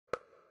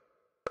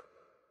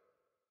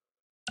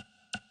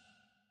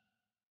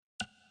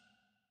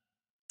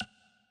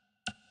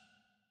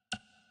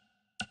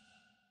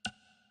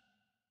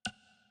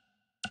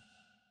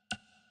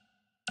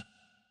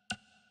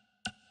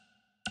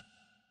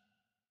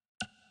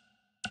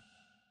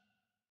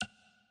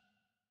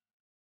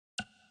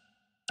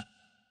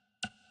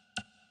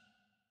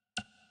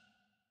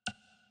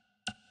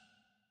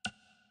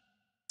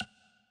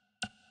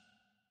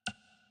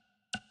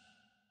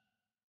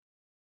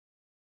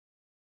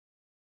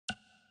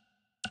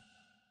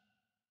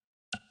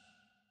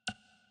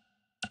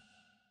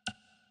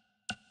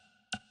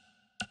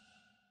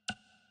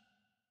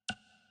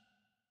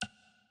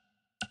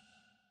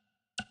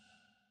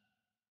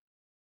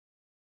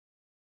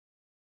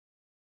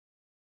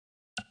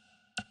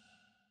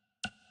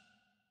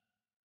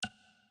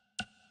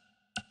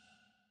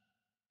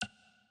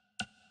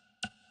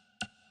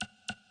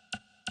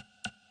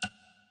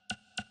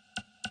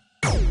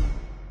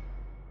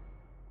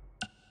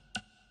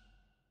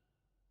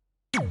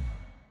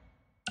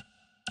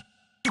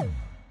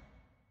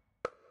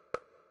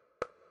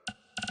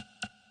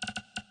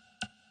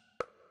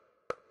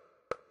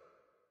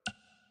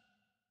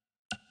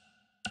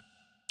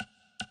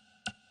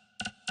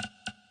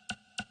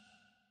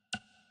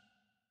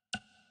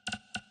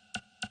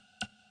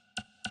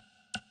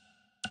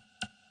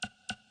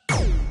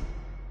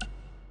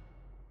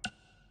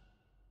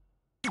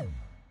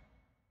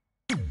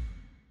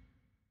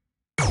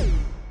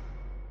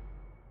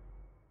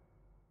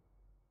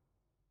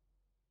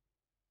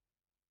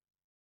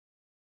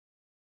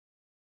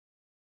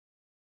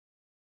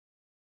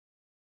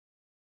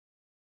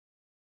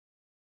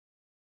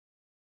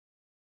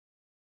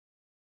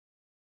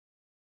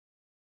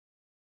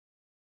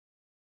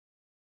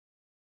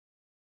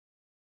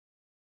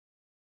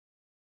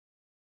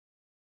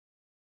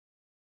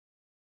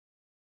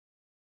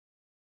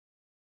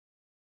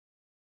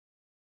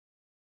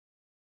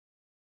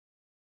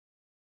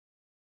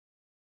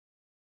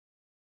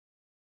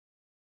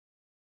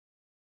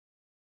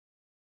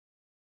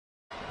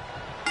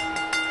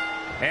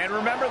And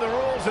remember the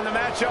rules in the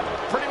matchup.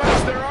 Pretty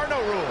much there are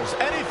no rules.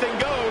 Anything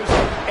goes,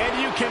 and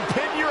you can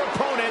pin your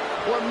opponent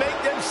or make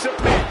them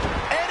submit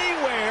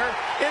anywhere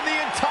in the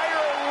entire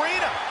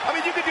arena. I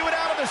mean, you can do it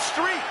out on the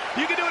street.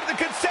 You can do it at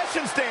the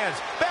concession stands,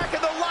 back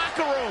in the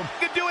locker room.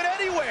 You can do it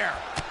anywhere.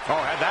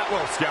 Oh, had that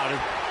well scouted.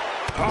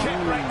 Kick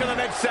right to the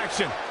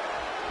midsection.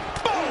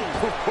 Boom!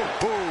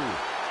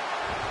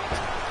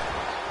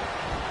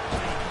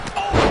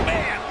 Oh,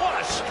 man, what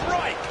a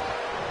strike!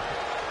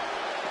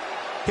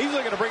 He's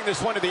looking to bring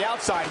this one to the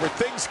outside where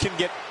things can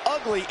get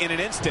ugly in an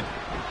instant.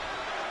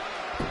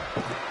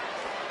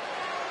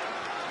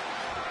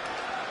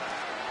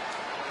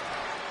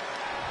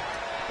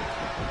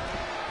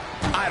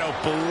 I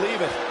don't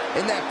believe it.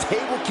 And that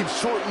table can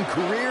shorten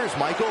careers,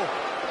 Michael.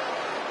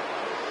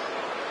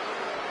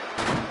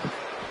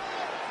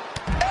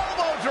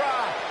 Elbow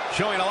drop.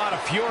 Showing a lot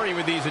of fury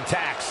with these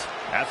attacks.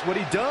 That's what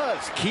he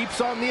does.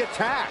 Keeps on the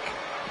attack.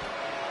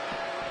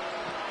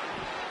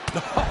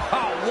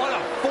 What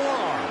a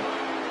forearm.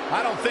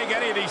 I don't think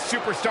any of these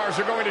superstars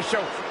are going to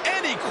show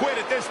any quit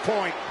at this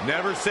point.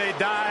 Never say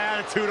die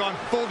attitude on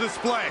full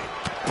display.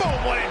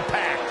 Boom, what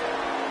impact.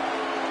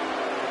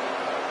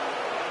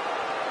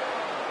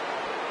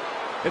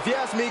 If you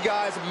ask me,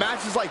 guys,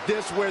 matches like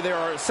this where there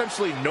are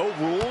essentially no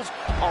rules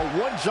are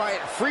one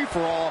giant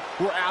free-for-all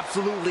where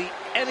absolutely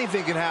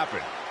anything can happen.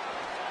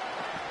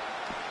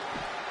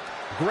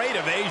 Great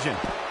evasion.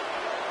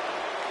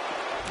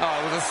 Oh,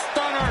 it was a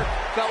stunner.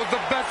 That was the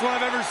best one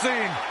I've ever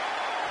seen.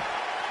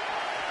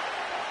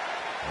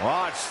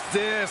 Watch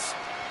this.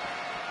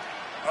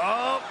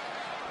 Oh.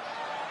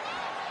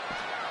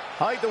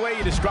 I like the way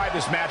you describe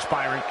this match,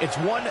 Byron. It's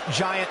one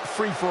giant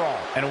free-for-all.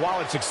 And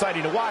while it's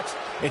exciting to watch,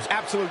 it's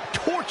absolute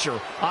torture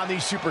on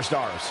these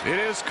superstars. It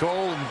is,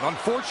 Cole, and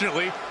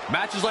unfortunately,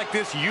 matches like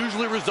this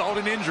usually result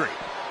in injury.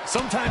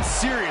 Sometimes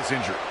serious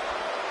injury.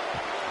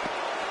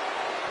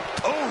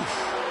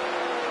 Oh!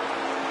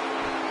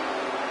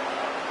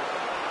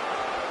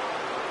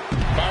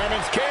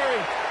 Fireman's carry.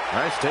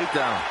 Nice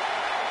takedown.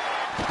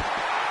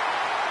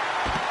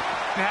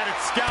 Had it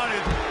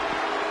scouted.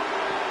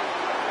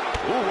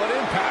 Ooh, what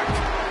impact.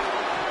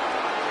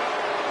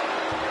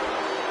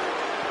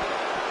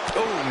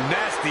 Oh,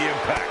 nasty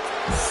impact.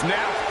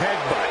 Snap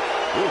headbutt.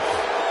 Oof.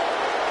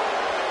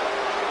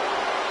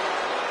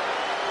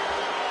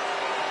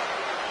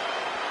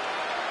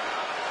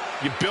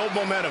 You build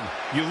momentum.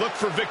 You look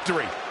for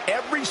victory.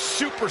 Every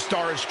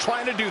superstar is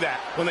trying to do that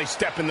when they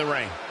step in the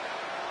ring.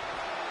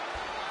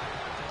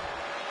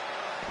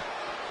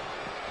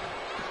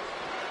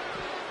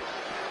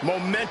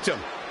 Momentum,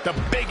 the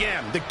big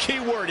M, the key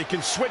word. It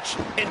can switch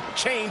and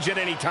change at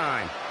any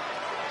time.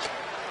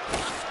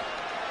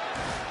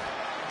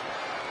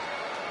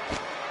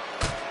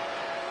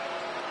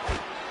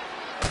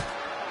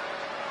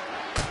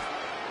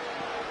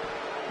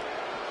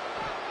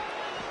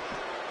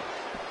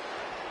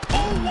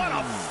 Oh, what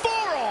a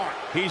forearm!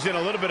 He's in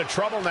a little bit of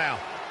trouble now.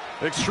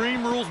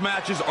 Extreme Rules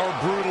matches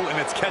are brutal, and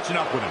it's catching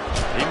up with him.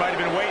 He might have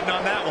been waiting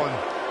on that one.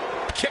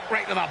 Kick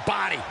right to the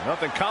body.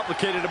 Nothing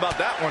complicated about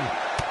that one.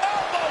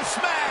 Elbow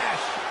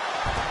smash!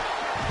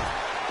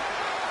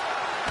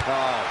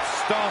 Oh,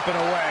 stomping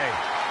away.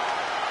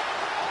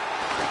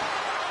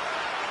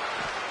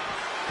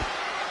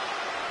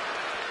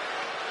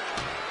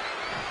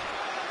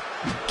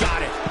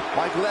 Got it.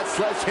 Michael, that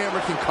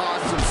sledgehammer can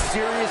cause some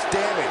serious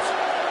damage.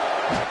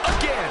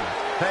 Again.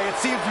 Hey, it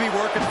seems to be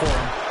working for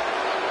him.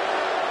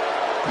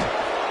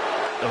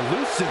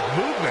 Elusive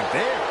movement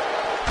there.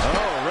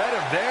 Oh, read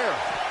him there.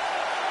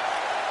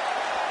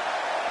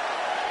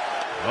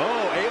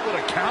 Oh, able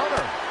to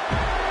counter.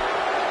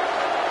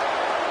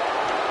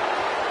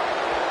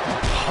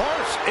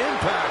 Harsh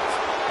impact.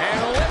 And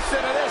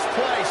listen to this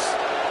place.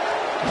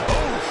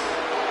 Oof.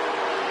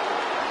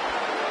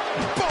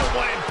 Boom,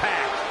 what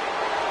impact.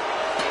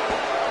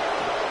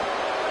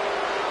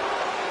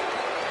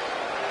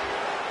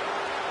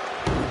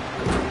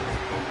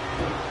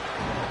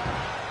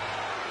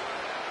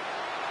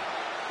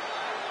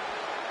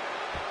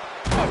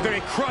 Oh,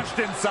 getting crushed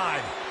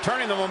inside.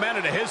 Turning the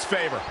momentum to his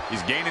favor.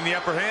 He's gaining the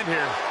upper hand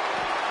here.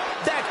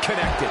 That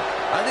connected.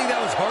 I think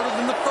that was harder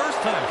than the first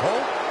time,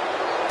 Cole.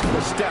 The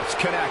steps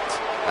connect.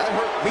 That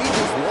hurt me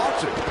just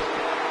watching.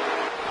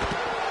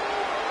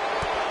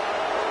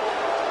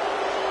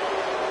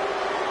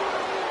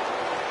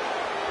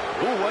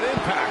 Ooh, what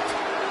impact.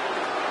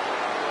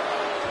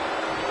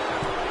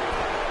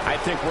 I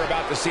think we're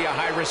about to see a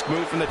high-risk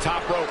move from the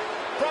top rope.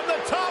 From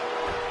the top.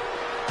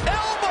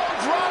 Elbow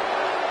drop.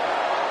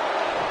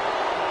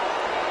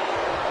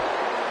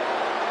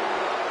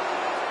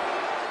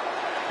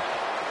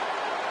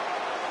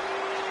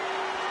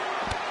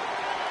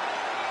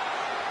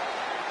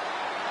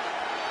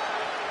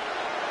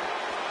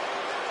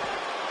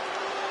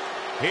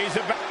 He's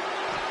about.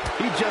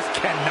 He just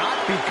cannot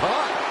be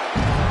caught.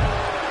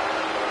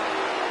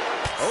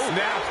 Oh,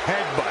 snap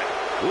headbutt.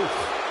 Oof.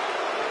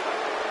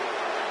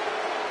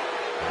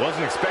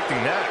 Wasn't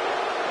expecting that.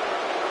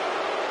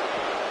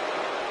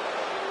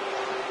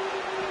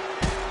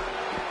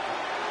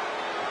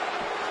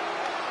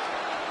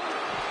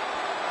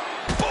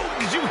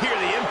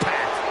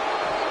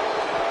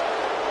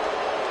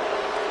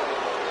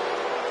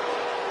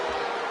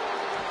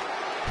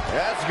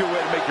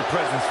 make your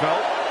presence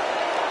felt.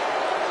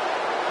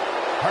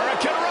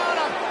 Hurricane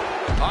Rana.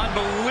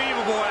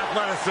 Unbelievable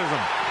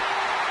athleticism.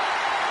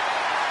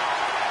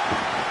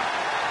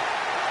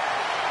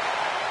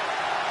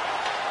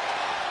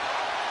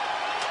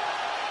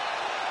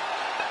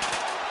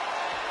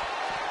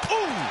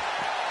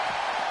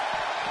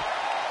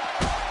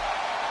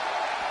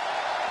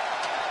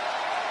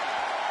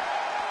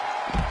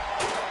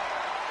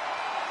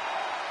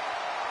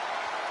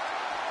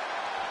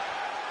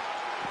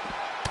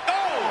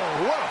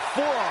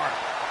 Forearm.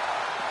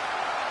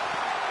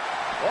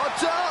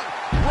 Watch out.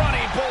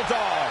 Running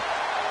Bulldog.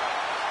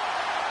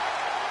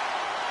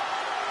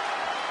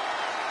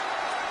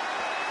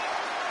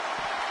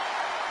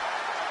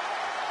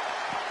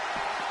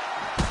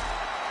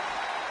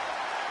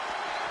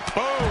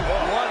 Boom.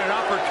 What an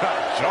uppercut.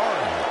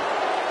 Jarring.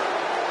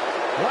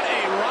 What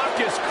a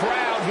raucous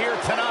crowd here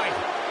tonight.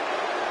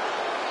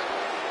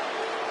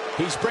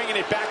 He's bringing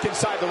it back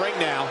inside the ring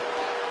now.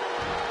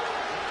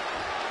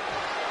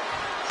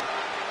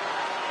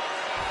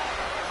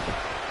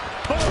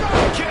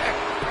 Drop kick.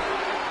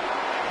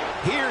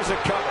 Here's a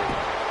cover.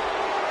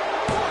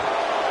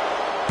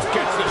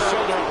 Gets the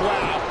shoulder up.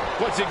 Wow.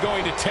 What's it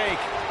going to take?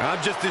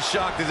 I'm just as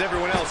shocked as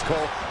everyone else,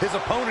 Cole. His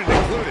opponent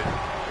included.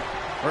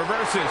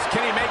 Reverses.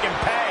 Can he make him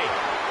pay?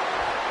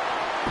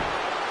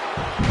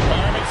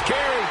 Fireman's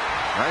carry.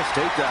 Nice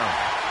takedown.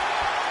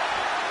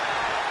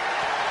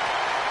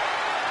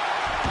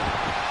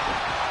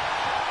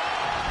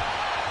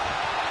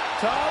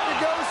 Time to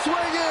go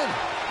swinging.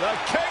 The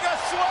king of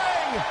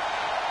swing.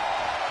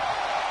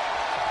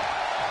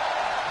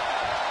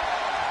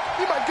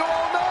 He might go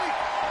all night.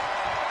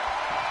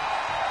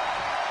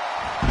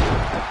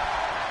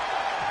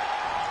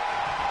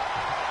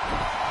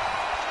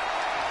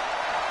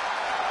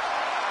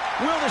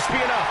 Will this be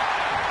enough?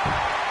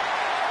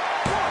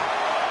 1,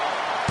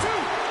 2,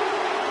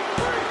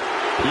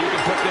 3. You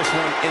can put this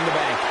one in the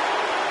bank.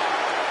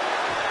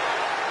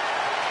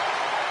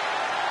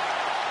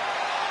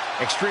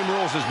 Extreme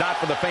Rules is not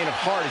for the faint of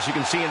heart, as you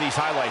can see in these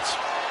highlights.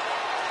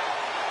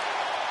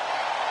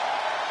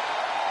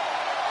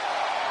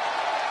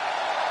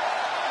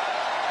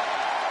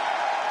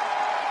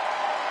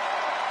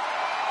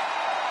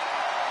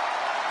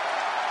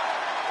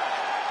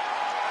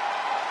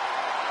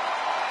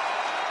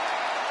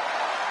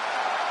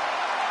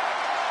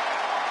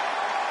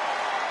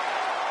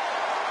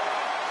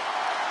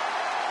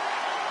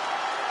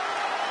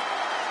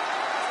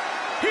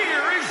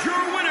 Here is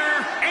your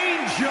winner,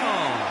 Angel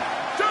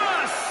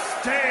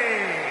Dusty.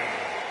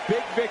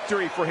 Big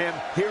victory for him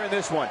here in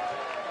this one.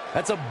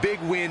 That's a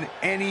big win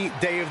any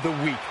day of the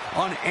week,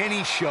 on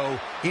any show,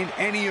 in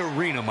any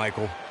arena,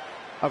 Michael.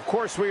 Of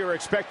course, we were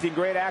expecting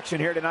great action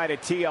here tonight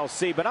at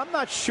TLC, but I'm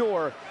not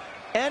sure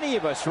any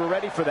of us were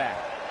ready for that.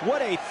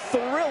 What a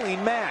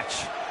thrilling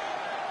match.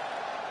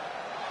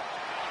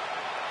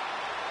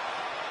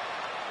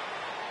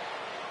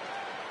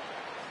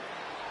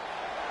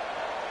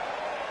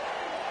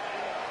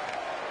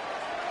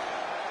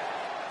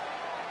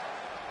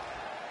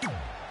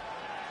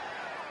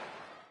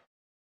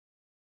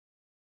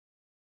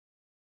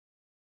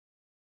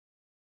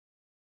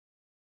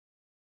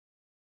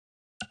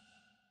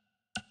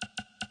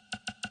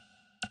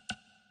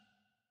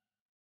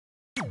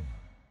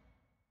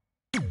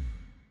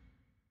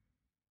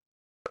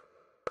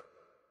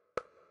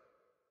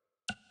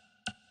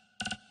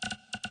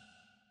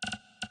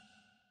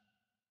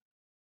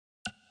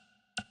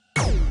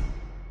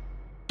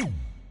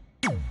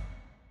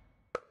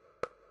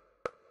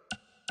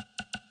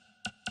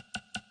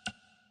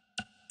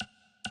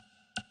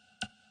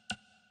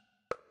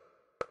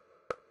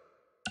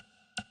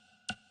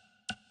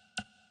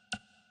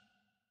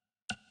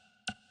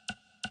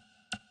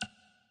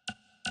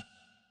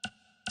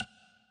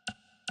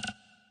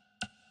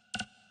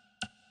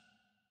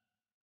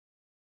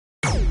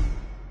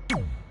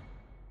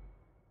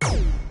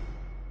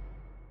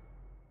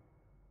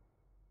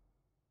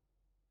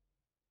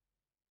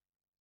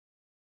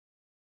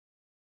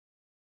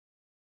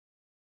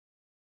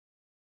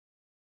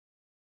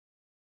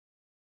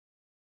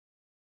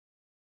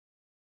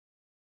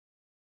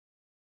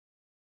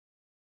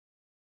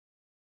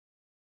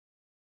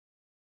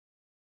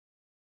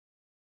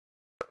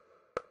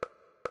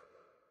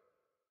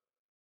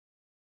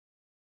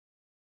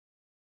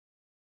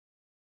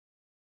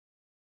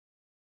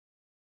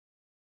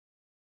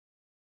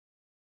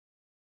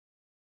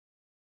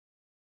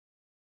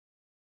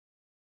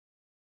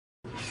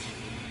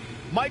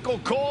 Michael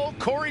Cole,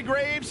 Corey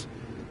Graves,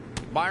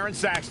 Byron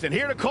Saxton,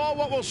 here to call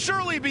what will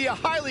surely be a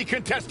highly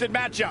contested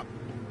matchup.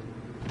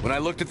 When I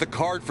looked at the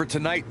card for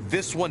tonight,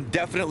 this one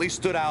definitely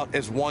stood out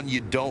as one you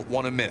don't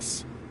want to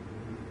miss.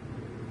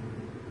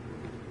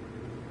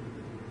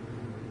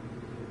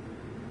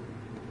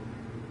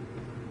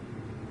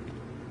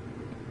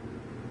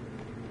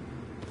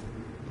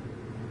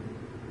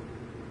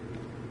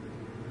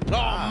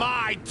 Oh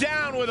my,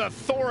 down with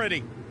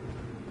authority.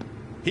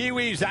 He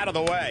weaves out of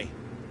the way.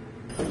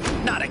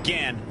 Not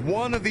again.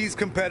 One of these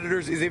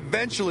competitors is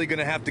eventually going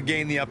to have to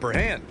gain the upper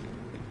hand.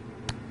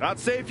 Not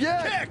safe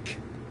yet. Kick.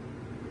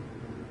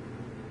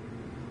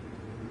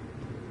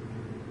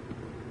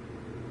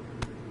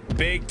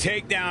 Big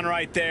takedown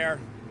right there.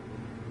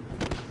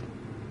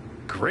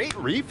 Great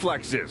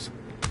reflexes.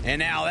 And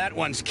now that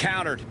one's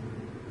countered.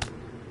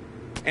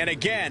 And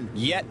again,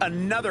 yet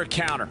another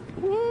counter.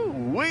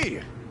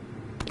 Woo-wee.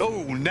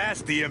 Oh,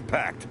 nasty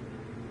impact.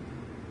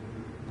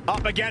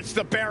 Up against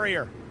the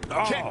barrier.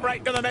 Oh. Kick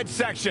right to the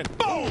midsection.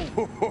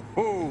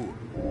 Boom!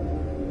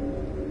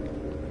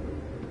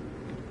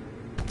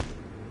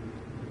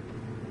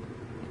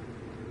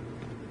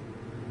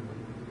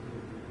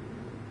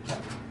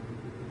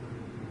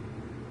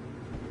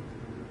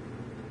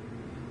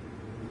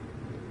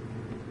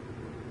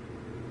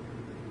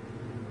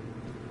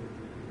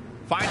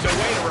 Finds a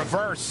way to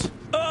reverse.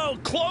 Oh,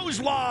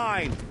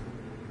 clothesline!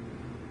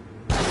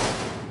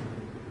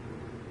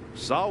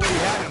 Saw what he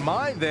had in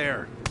mind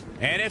there.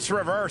 And it's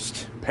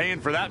reversed.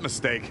 Paying for that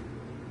mistake.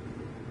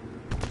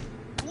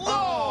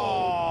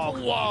 Oh,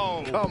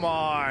 whoa. Come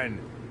on.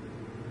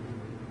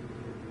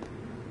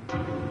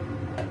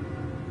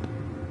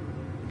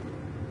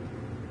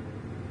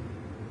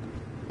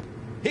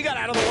 He got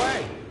out of the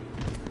way.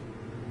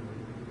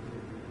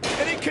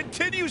 And he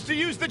continues to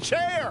use the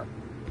chair.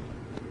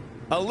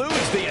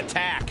 Eludes the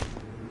attack.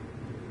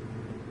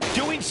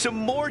 Doing some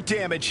more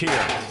damage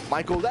here.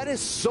 Michael, that is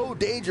so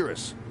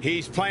dangerous.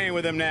 He's playing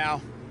with him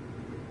now.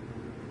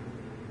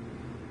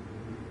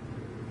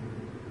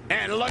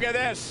 And look at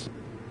this.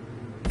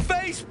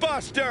 Face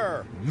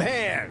buster.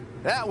 Man,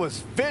 that was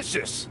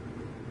vicious.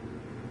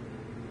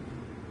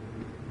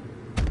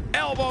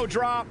 Elbow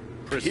drop.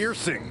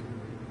 Piercing.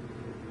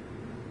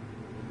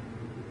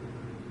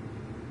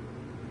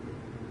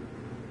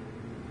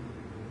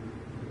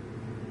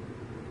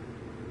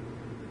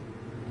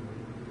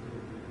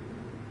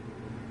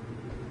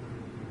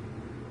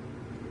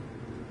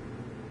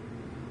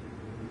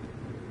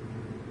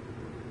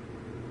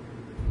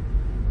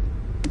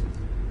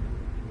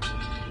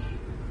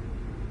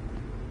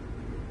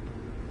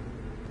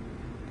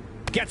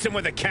 Gets him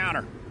with a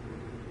counter.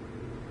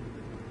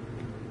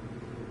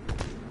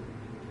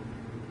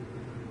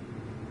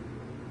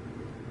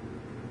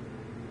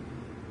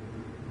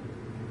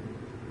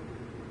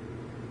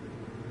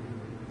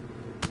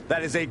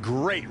 That is a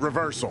great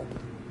reversal.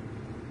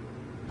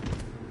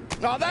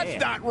 Oh, that's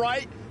not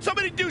right.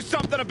 Somebody do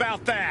something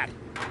about that.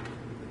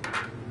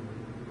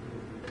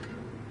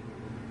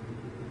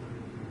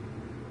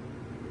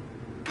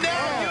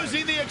 Now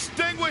using the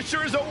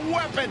extinguisher as a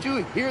weapon. Do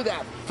you hear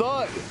that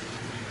thud?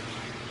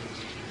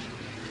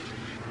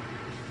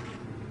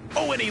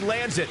 Oh, and he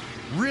lands it.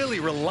 Really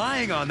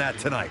relying on that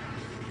tonight.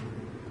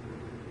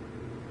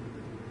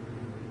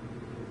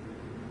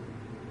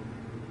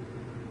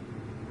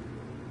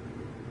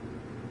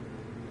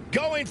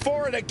 Going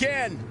for it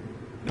again.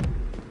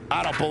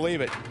 I don't believe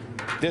it.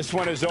 This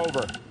one is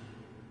over.